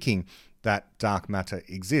for thinking that dark matter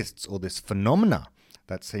exists, or this phenomena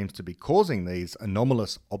that seems to be causing these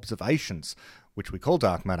anomalous observations, which we call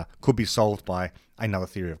dark matter, could be solved by another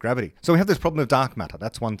theory of gravity. So we have this problem of dark matter.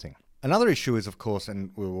 That's one thing. Another issue is, of course,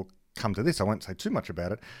 and we will come to this, I won't say too much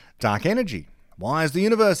about it, dark energy. Why is the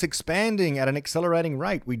universe expanding at an accelerating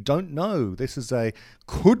rate? We don't know. This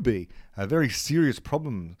could be a very serious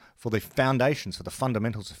problem for the foundations, for the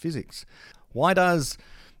fundamentals of physics. Why does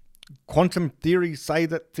quantum theory say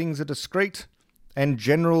that things are discrete and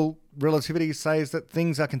general relativity says that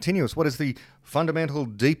things are continuous? What is the fundamental,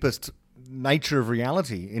 deepest nature of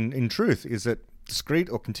reality in truth? Is it discrete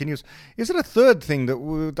or continuous? Is it a third thing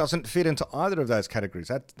that doesn't fit into either of those categories?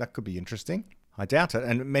 That could be interesting. I doubt it.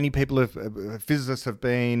 And many people, physicists, have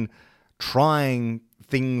been trying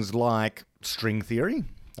things like string theory,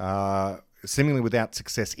 seemingly without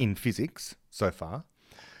success in physics so far.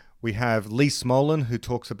 We have Lee Smolin, who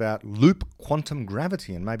talks about loop quantum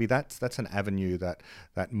gravity, and maybe that's an avenue that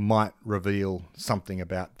might reveal something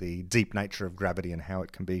about the deep nature of gravity and how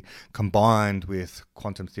it can be combined with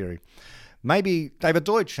quantum theory. Maybe David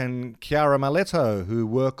Deutsch and Chiara Maletto, who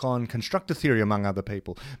work on constructor theory, among other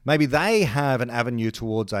people. Maybe they have an avenue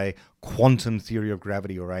towards a quantum theory of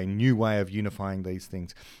gravity or a new way of unifying these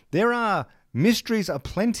things. There are mysteries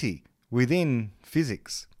aplenty within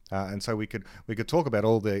physics. And so we could talk about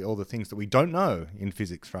all the things that we don't know in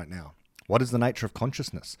physics right now. What is the nature of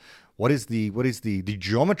consciousness? What is the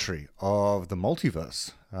geometry of the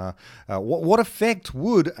multiverse? What effect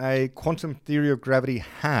would a quantum theory of gravity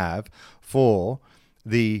have for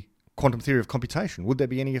the quantum theory of computation? Would there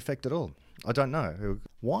be any effect at all? I don't know.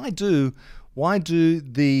 Why do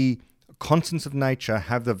the constants of nature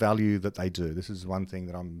have the value that they do? This is one thing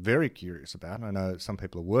that I'm very curious about. I know some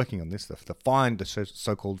people are working on this, the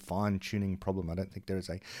so-called fine-tuning problem. I don't think there is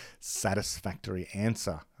a satisfactory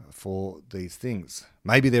answer for these things.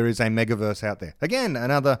 Maybe there is a megaverse out there. Again,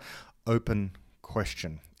 another open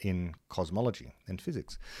question in cosmology and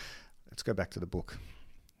physics. Let's go back to the book.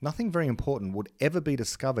 Nothing very important would ever be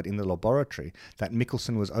discovered in the laboratory that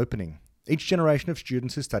Michelson was opening. Each generation of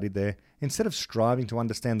students who studied there, instead of striving to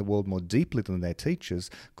understand the world more deeply than their teachers,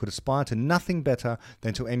 could aspire to nothing better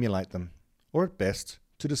than to emulate them, or at best,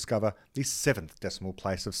 to discover the 7th decimal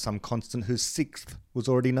place of some constant whose 6th was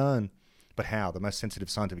already known. But how? The most sensitive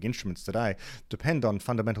scientific instruments today depend on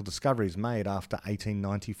fundamental discoveries made after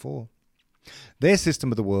 1894. Their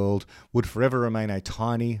system of the world would forever remain a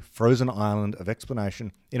tiny, frozen island of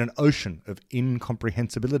explanation in an ocean of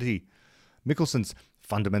incomprehensibility. Michelson's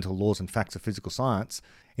fundamental laws and facts of physical science,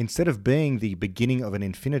 instead of being the beginning of an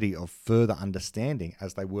infinity of further understanding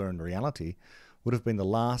as they were in reality, would have been the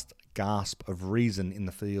last gasp of reason in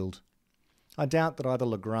the field. I doubt that either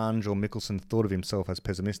Lagrange or Michelson thought of himself as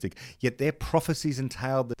pessimistic, yet their prophecies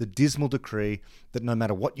entailed the dismal decree that no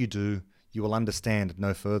matter what you do, you will understand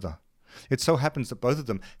no further. It so happens that both of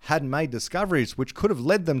them had made discoveries which could have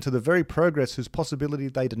led them to the very progress whose possibility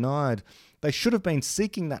they denied. They should have been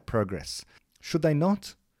seeking that progress. Should they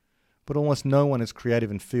not? But almost no one is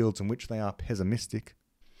creative in fields in which they are pessimistic.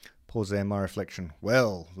 Pause there, my reflection.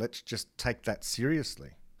 Well, let's just take that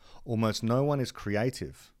seriously. Almost no one is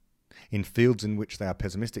creative in fields in which they are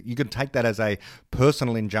pessimistic. You can take that as a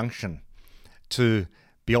personal injunction to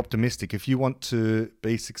be optimistic. If you want to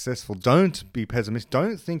be successful, don't be pessimistic.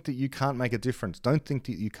 Don't think that you can't make a difference. Don't think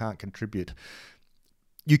that you can't contribute.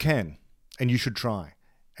 You can, and you should try.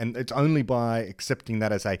 And it's only by accepting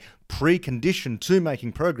that as a precondition to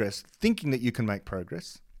making progress, thinking that you can make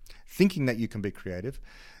progress, thinking that you can be creative,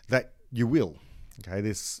 that you will. Okay,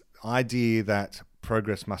 this idea that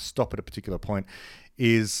progress must stop at a particular point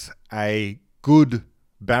is a good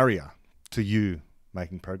barrier to you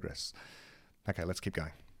making progress. Okay, let's keep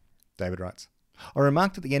going. David writes, I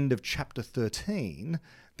remarked at the end of chapter 13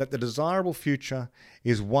 that the desirable future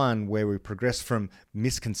is one where we progress from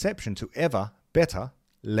misconception to ever better,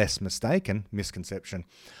 less mistaken misconception.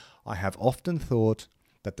 I have often thought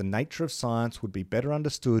that the nature of science would be better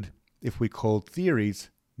understood if we called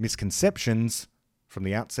theories misconceptions from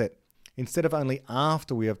the outset, instead of only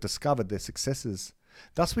after we have discovered their successes.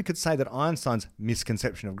 Thus we could say that Einstein's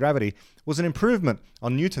misconception of gravity was an improvement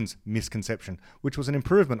on Newton's misconception, which was an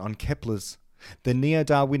improvement on Kepler's. The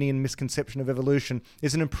neo-Darwinian misconception of evolution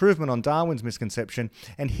is an improvement on Darwin's misconception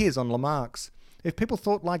and his on Lamarck's. If people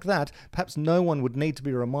thought like that, perhaps no one would need to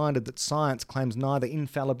be reminded that science claims neither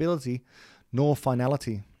infallibility nor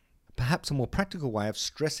finality. Perhaps a more practical way of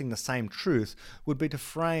stressing the same truth would be to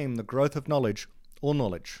frame the growth of knowledge, or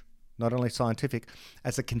knowledge, not only scientific,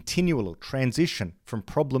 as a continual transition from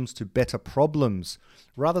problems to better problems,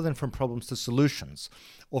 rather than from problems to solutions,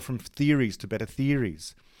 or from theories to better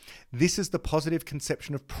theories. This is the positive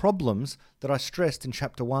conception of problems that I stressed in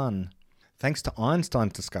Chapter 1. Thanks to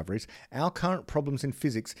Einstein's discoveries, our current problems in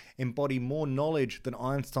physics embody more knowledge than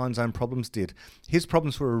Einstein's own problems did. His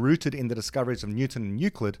problems were rooted in the discoveries of Newton and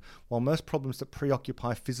Euclid, while most problems that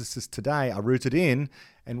preoccupy physicists today are rooted in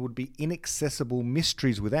and would be inaccessible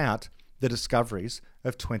mysteries without the discoveries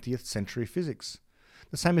of 20th century physics.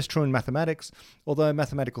 The same is true in mathematics. Although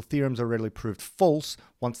mathematical theorems are readily proved false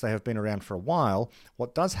once they have been around for a while,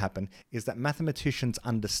 what does happen is that mathematicians'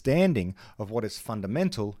 understanding of what is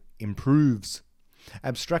fundamental improves.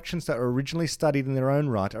 Abstractions that were originally studied in their own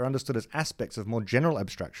right are understood as aspects of more general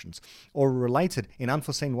abstractions, or related in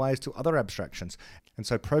unforeseen ways to other abstractions. And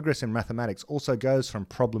so progress in mathematics also goes from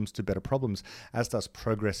problems to better problems, as does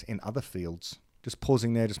progress in other fields. Just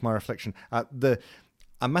pausing there, just my reflection.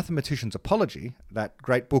 A Mathematician's Apology, that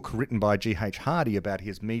great book written by G.H. Hardy about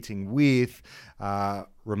his meeting with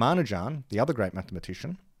Ramanujan, the other great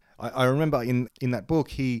mathematician. I remember in that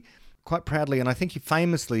book, he quite proudly, and I think he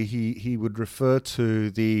famously, he would refer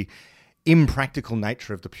to the impractical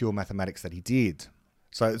nature of the pure mathematics that he did.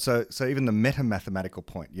 So even the meta-mathematical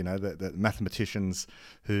point, the mathematicians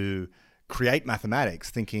who create mathematics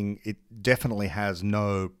thinking it definitely has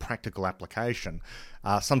no practical application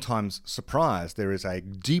are sometimes surprised there is a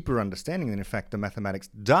deeper understanding that in fact the mathematics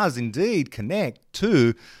does indeed connect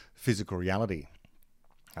to physical reality.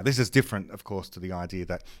 Now, this is different, of course, to the idea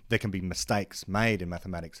that there can be mistakes made in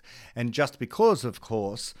mathematics. And just because, of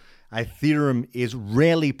course, a theorem is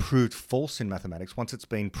rarely proved false in mathematics, once it's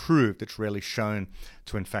been proved, it's rarely shown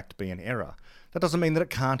to, in fact, be an error. That doesn't mean that it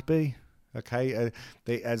can't be. Okay,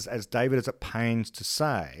 as David is at pains to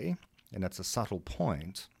say, and that's a subtle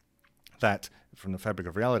point, that from the Fabric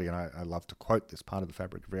of Reality, and I love to quote this part of the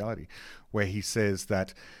Fabric of Reality, where he says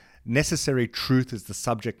that necessary truth is the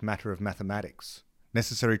subject matter of mathematics.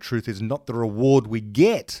 Necessary truth is not the reward we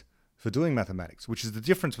get for doing mathematics, which is the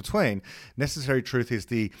difference between necessary truth is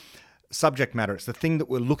the subject matter, it's the thing that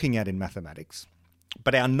we're looking at in mathematics.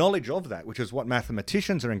 But our knowledge of that, which is what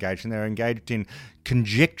mathematicians are engaged in, they're engaged in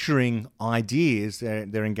conjecturing ideas,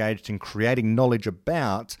 they're engaged in creating knowledge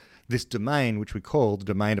about this domain, which we call the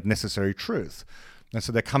domain of necessary truth. And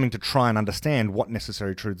so they're coming to try and understand what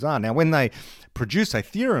necessary truths are. Now, when they produce a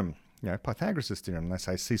theorem, Pythagoras' theorem, they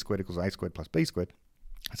say c squared equals a squared plus b squared,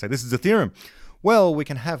 I say this is a theorem. Well, we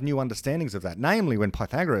can have new understandings of that. Namely, when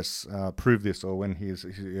Pythagoras proved this, or when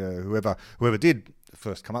whoever did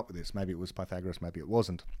first come up with this, maybe it was Pythagoras, maybe it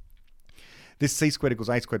wasn't. This c squared equals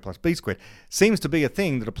a squared plus b squared seems to be a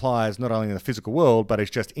thing that applies not only in the physical world, but it's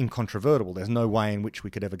just incontrovertible. There's no way in which we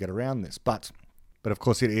could ever get around this. But of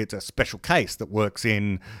course, it's a special case that works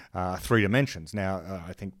in 3 dimensions. Now,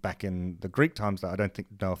 I think back in the Greek times, I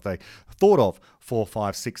don't know if they thought of 4,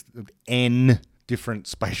 5, 6, n different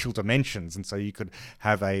spatial dimensions. And so you could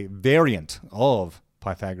have a variant of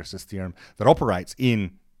Pythagoras' theorem that operates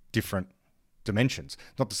in different dimensions.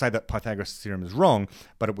 Not to say that Pythagoras' theorem is wrong,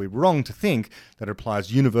 but it would be wrong to think that it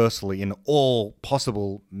applies universally in all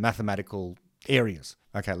possible mathematical areas.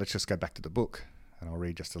 Okay, let's just go back to the book, and I'll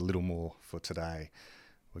read just a little more for today.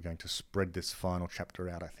 We're going to spread this final chapter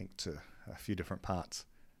out, I think, to a few different parts.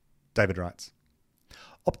 David writes,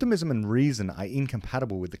 optimism and reason are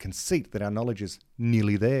incompatible with the conceit that our knowledge is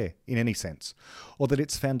nearly there, in any sense, or that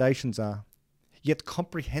its foundations are. Yet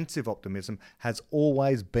comprehensive optimism has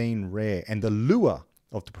always been rare, and the lure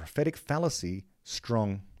of the prophetic fallacy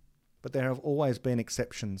strong. But there have always been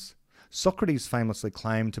exceptions. Socrates famously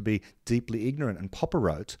claimed to be deeply ignorant, and Popper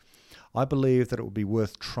wrote, I believe that it would be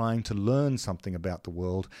worth trying to learn something about the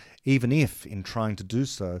world, even if, in trying to do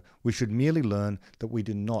so, we should merely learn that we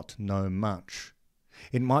do not know much.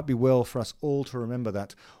 It might be well for us all to remember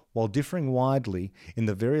that, while differing widely in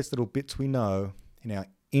the various little bits we know, in our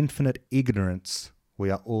infinite ignorance, we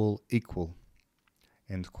are all equal.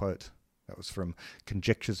 End quote. That was from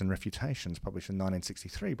Conjectures and Refutations, published in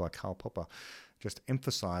 1963 by Karl Popper, just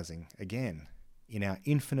emphasizing again, in our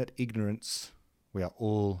infinite ignorance, we are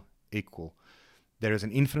all equal. There is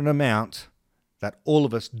an infinite amount that all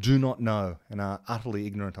of us do not know and are utterly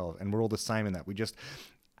ignorant of, and we're all the same in that. We just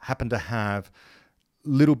happen to have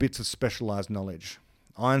little bits of specialized knowledge.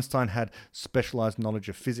 Einstein had specialized knowledge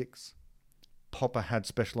of physics. Popper had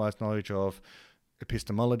specialized knowledge of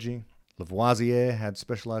epistemology. Lavoisier had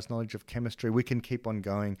specialized knowledge of chemistry. We can keep on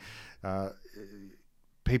going.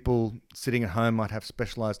 People sitting at home might have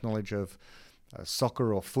specialized knowledge of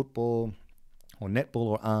soccer or football or netball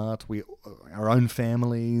or art. Our own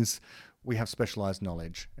families. we have specialized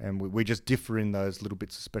knowledge, and we just differ in those little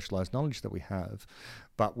bits of specialized knowledge that we have,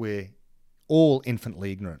 but we're all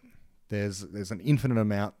infinitely ignorant. There's an infinite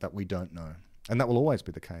amount that we don't know, and that will always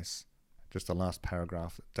be the case. Just the last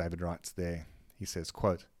paragraph that David writes there. He says,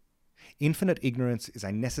 quote, "Infinite ignorance is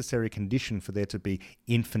a necessary condition for there to be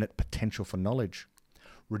infinite potential for knowledge.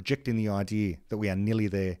 Rejecting the idea that we are nearly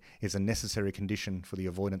there is a necessary condition for the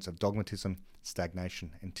avoidance of dogmatism,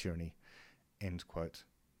 stagnation, and tyranny." End quote.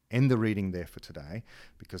 End the reading there for today,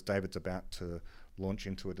 because David's about to launch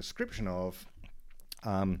into a description of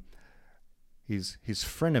his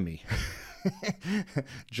frenemy,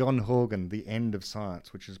 John Horgan, The End of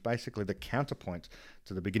Science, which is basically the counterpoint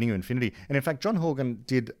to The Beginning of Infinity. And in fact, John Horgan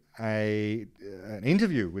did an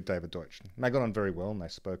interview with David Deutsch. And they got on very well, and they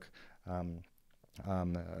spoke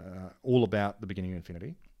all about The Beginning of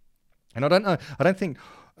Infinity. And I don't think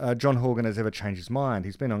John Horgan has ever changed his mind.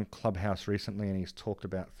 He's been on Clubhouse recently, and he's talked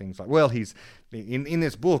about things like, well, he's in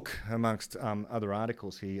this book, amongst other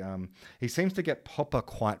articles, he seems to get Popper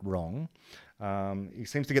quite wrong. He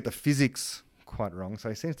seems to get the physics quite wrong. So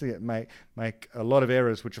he seems to make a lot of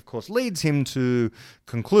errors, which of course leads him to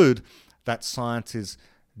conclude that science is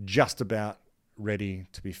just about ready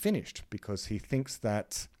to be finished, because he thinks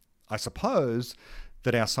that, I suppose,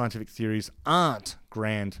 that our scientific theories aren't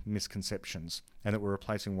grand misconceptions, and that we're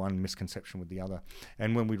replacing one misconception with the other.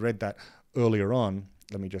 And when we read that earlier on,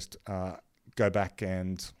 let me just go back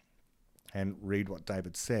and read what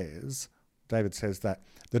David says. David says that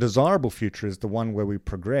the desirable future is the one where we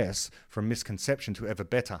progress from misconception to ever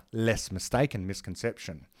better, less mistaken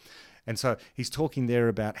misconception. And so he's talking there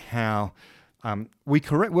about how we're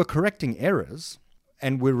correcting errors,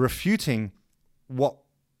 and we're refuting what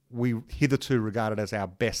we hitherto regarded as our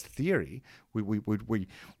best theory.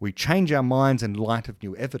 We change our minds in light of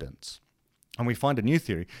new evidence, and we find a new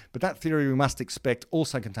theory. But that theory, we must expect,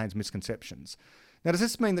 also contains misconceptions. Now, does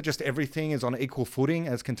this mean that just everything is on equal footing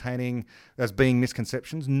as being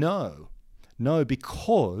misconceptions? No,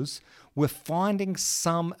 because we're finding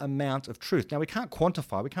some amount of truth. Now, we can't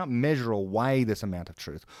quantify, we can't measure or weigh this amount of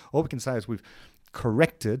truth. All we can say is we've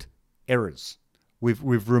corrected errors.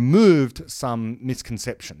 We've removed some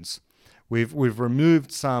misconceptions. We've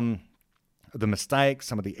removed some of the mistakes,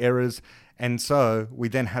 some of the errors, and so we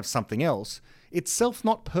then have something else. Itself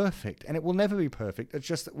not perfect, and it will never be perfect. It's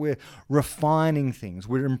just that we're refining things,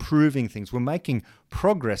 we're improving things, we're making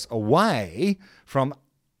progress away from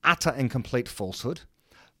utter and complete falsehood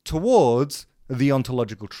towards the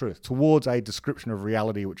ontological truth, towards a description of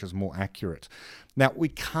reality which is more accurate. Now, we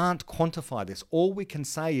can't quantify this. All we can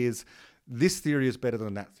say is, this theory is better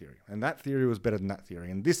than that theory, and that theory was better than that theory,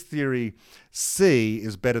 and this theory C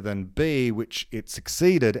is better than B, which it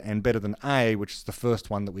succeeded, and better than A, which is the first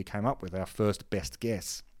one that we came up with, our first best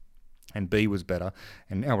guess. And B was better,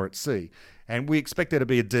 and now we're at C. And we expect there to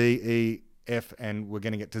be a D, E, F, and we're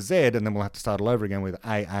going to get to Z, and then we'll have to start all over again with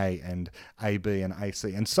AA and AB and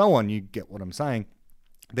AC, and so on. You get what I'm saying.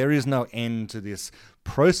 There is no end to this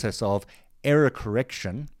process of error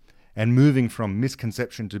correction and moving from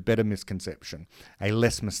misconception to better misconception, a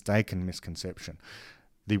less mistaken misconception.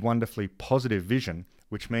 The wonderfully positive vision,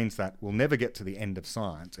 which means that we'll never get to the end of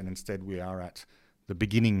science, and instead we are at the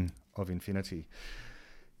beginning of infinity.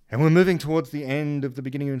 And we're moving towards the end of the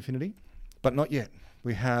beginning of infinity, but not yet.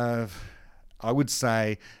 We have, I would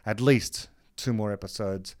say, at least 2 more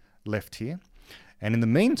episodes left here. And in the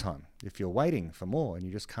meantime, if you're waiting for more and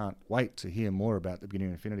you just can't wait to hear more about the beginning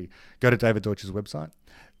of infinity, go to David Deutsch's website,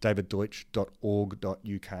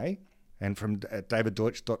 daviddeutsch.org.uk. And from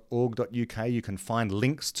daviddeutsch.org.uk, you can find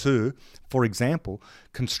links to, for example,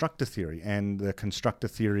 constructor theory, and the constructor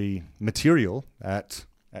theory material at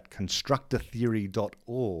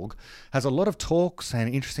constructortheory.org has a lot of talks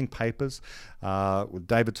and interesting papers with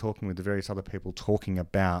David talking with the various other people talking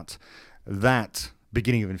about that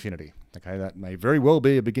beginning of infinity. Okay, that may very well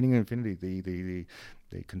be a beginning of infinity,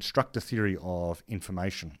 the constructor theory of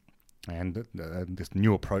information, and this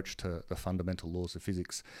new approach to the fundamental laws of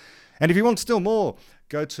physics. And if you want still more,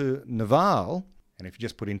 go to Naval, and if you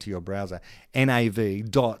just put into your browser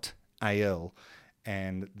nav.al,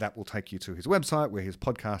 and that will take you to his website where his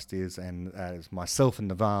podcast is, and as myself and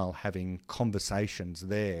Naval having conversations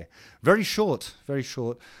there. Very short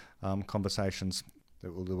conversations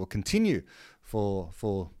that will continue for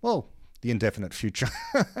the indefinite future.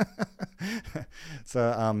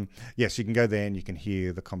 So, yes, you can go there and you can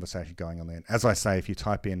hear the conversation going on there. As I say, if you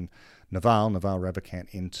type in Naval Ravikant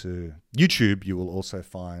into YouTube, you will also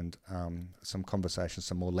find some conversations,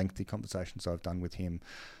 some more lengthy conversations I've done with him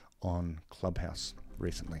on Clubhouse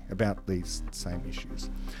recently about these same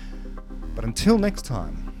issues. But until next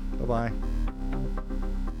time, bye-bye.